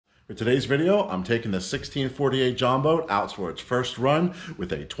For today's video, I'm taking the 1648 John boat out for its first run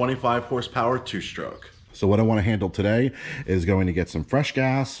with a 25 horsepower two-stroke. So what I want to handle today is going to get some fresh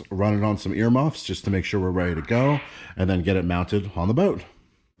gas, run it on some earmuffs just to make sure we're ready to go, and then get it mounted on the boat.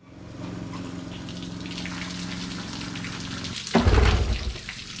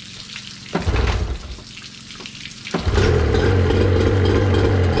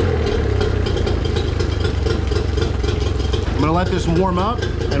 I'm gonna let this warm up,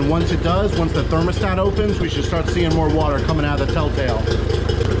 and once it does, once the thermostat opens, we should start seeing more water coming out of the telltale.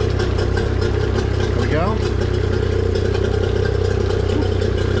 There we go.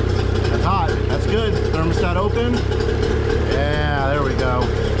 That's hot, that's good. Thermostat open. Yeah, there we go.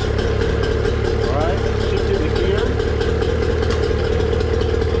 All right, shift it to gear.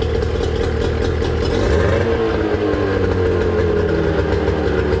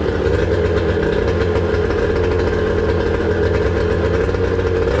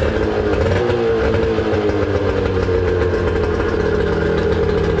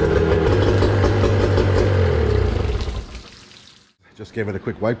 Just gave it a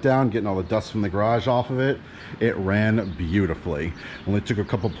quick wipe down, getting all the dust from the garage off of it. It ran beautifully. Only took a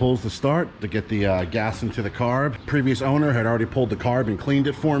couple pulls to start to get the gas into the carb. Previous owner had already pulled the carb and cleaned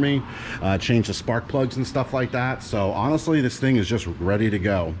it for me, changed the spark plugs and stuff like that. So honestly, this thing is just ready to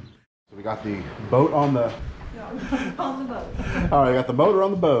go. So we got the boat on the... On the boat. All right, I got the motor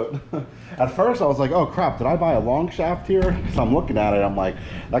on the boat. At first I was like, oh crap, did I buy a long shaft here? So I'm looking at it, I'm like,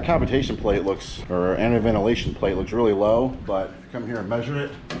 that cavitation plate looks, or anti-ventilation plate looks really low, but if you come here and measure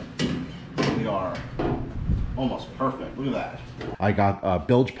it, we are almost perfect. Look at that. I got a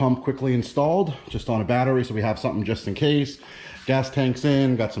bilge pump quickly installed, just on a battery, so we have something just in case. Gas tanks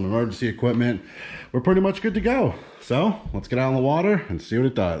in, got some emergency equipment. We're pretty much good to go. So let's get out on the water and see what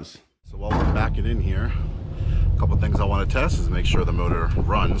it does. So while we're backing in here, couple things I want to test is make sure the motor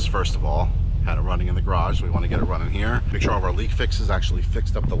runs. First of all, had it running in the garage, we want to get it running here. Make sure all of our leak fixes actually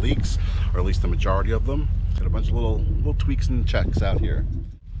fixed up the leaks, or at least the majority of them. Got a bunch of little tweaks and checks out here.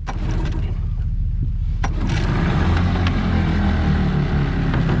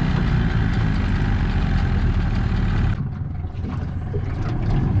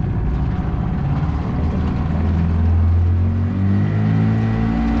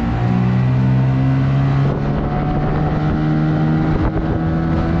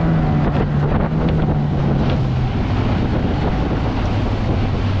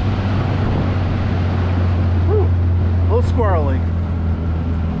 Squirrely.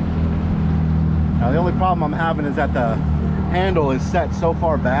 Now the only problem I'm having is that the handle is set so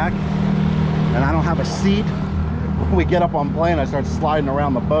far back and I don't have a seat. When we get up on plane, I start sliding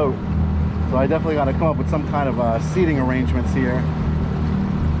around the boat. So I definitely got to come up with some kind of seating arrangements here.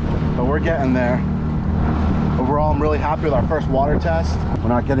 But we're getting there. Overall, I'm really happy with our first water test. We're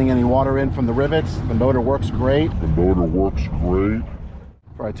not getting any water in from the rivets. The motor works great.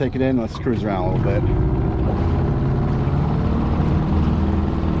 Before I take it in, let's cruise around a little bit.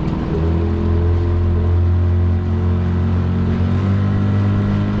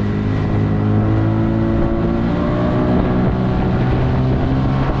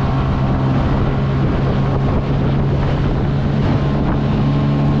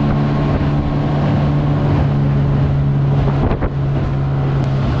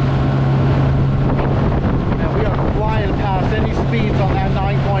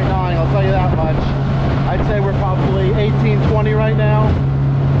 Right now.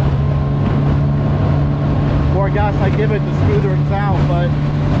 More gas I give it, the smoother it sounds, but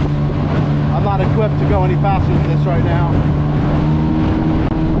I'm not equipped to go any faster than this right now.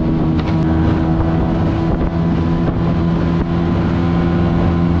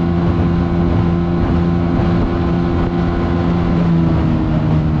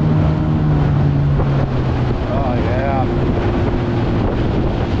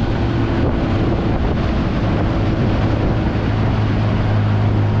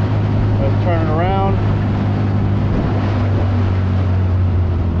 Turning around.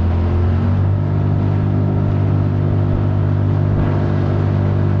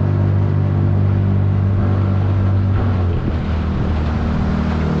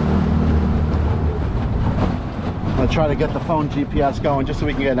 I'm gonna try to get the phone GPS going just so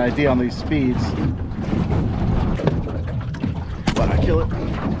we can get an idea on these speeds. But I kill it.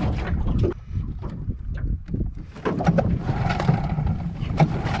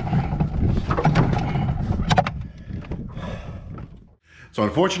 So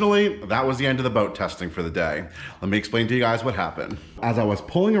unfortunately, that was the end of the boat testing for the day. Let me explain to you guys what happened. As I was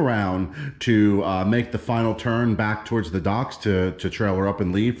pulling around to make the final turn back towards the docks to trailer up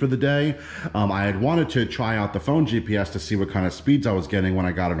and leave for the day, I had wanted to try out the phone GPS to see what kind of speeds I was getting when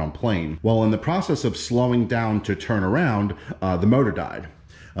I got it on plane. Well, in the process of slowing down to turn around, the motor died.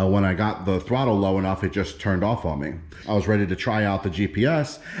 When I got the throttle low enough, it just turned off on me. I was ready to try out the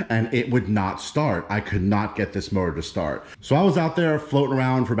GPS and it would not start. I could not get this motor to start. So I was out there floating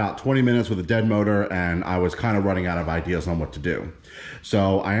around for about 20 minutes with a dead motor and I was kind of running out of ideas on what to do.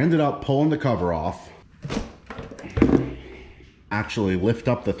 So I ended up pulling the cover off, actually lift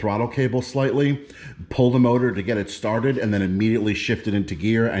up the throttle cable slightly, pull the motor to get it started, and then immediately shift it into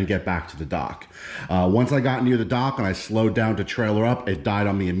gear and get back to the dock. Once I got near the dock and I slowed down to trailer up, it died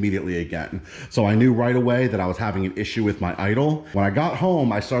on me immediately again. So I knew right away that I was having an issue with my idle. When I got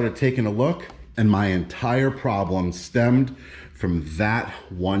home, I started taking a look and my entire problem stemmed from that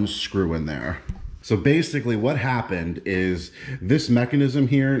one screw in there. So basically what happened is this mechanism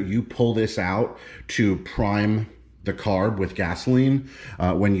here, you pull this out to prime the carb with gasoline.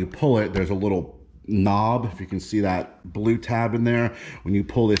 When you pull it, there's a little knob, if you can see that blue tab in there. When you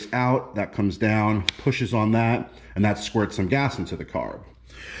pull this out, that comes down, pushes on that, and that squirts some gas into the carb.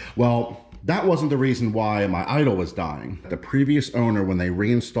 Well, that wasn't the reason why my idle was dying. The previous owner, when they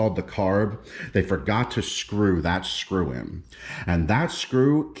reinstalled the carb, they forgot to screw that screw in. And that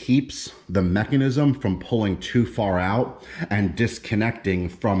screw keeps the mechanism from pulling too far out and disconnecting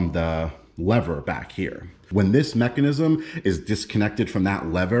from the lever back here. When this mechanism is disconnected from that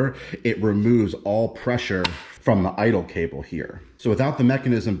lever, it removes all pressure from the idle cable here. So without the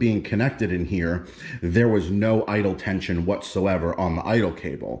mechanism being connected in here, there was no idle tension whatsoever on the idle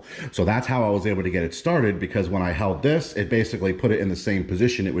cable. So that's how I was able to get it started, because when I held this, it basically put it in the same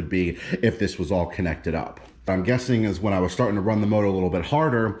position it would be if this was all connected up. I'm guessing is when I was starting to run the motor a little bit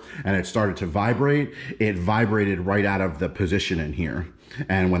harder and it started to vibrate, it vibrated right out of the position in here.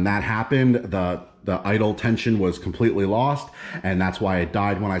 And when that happened, the idle tension was completely lost, and that's why it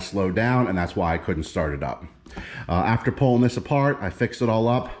died when I slowed down, and that's why I couldn't start it up. After pulling this apart, I fixed it all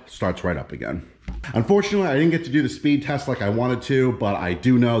up, starts right up again. Unfortunately, I didn't get to do the speed test like I wanted to, but I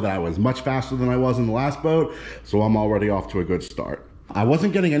do know that I was much faster than I was in the last boat, so I'm already off to a good start. I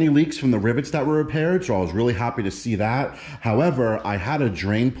wasn't getting any leaks from the rivets that were repaired, so I was really happy to see that. However, I had a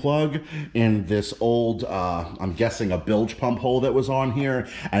drain plug in this old, I'm guessing a bilge pump hole that was on here,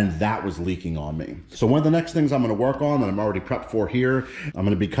 and that was leaking on me. So one of the next things I'm gonna work on that I'm already prepped for here, I'm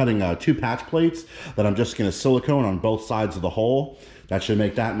gonna be cutting 2 patch plates that I'm just gonna silicone on both sides of the hole. That should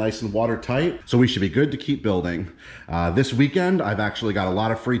make that nice and watertight. So we should be good to keep building. This weekend, I've actually got a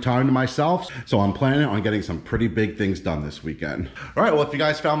lot of free time to myself, so I'm planning on getting some pretty big things done this weekend. All right, well, if you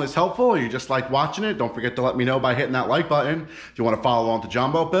guys found this helpful or you just like watching it, don't forget to let me know by hitting that like button. If you wanna follow along to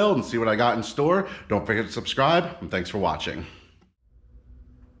John Boat Build and see what I got in store, don't forget to subscribe, and thanks for watching.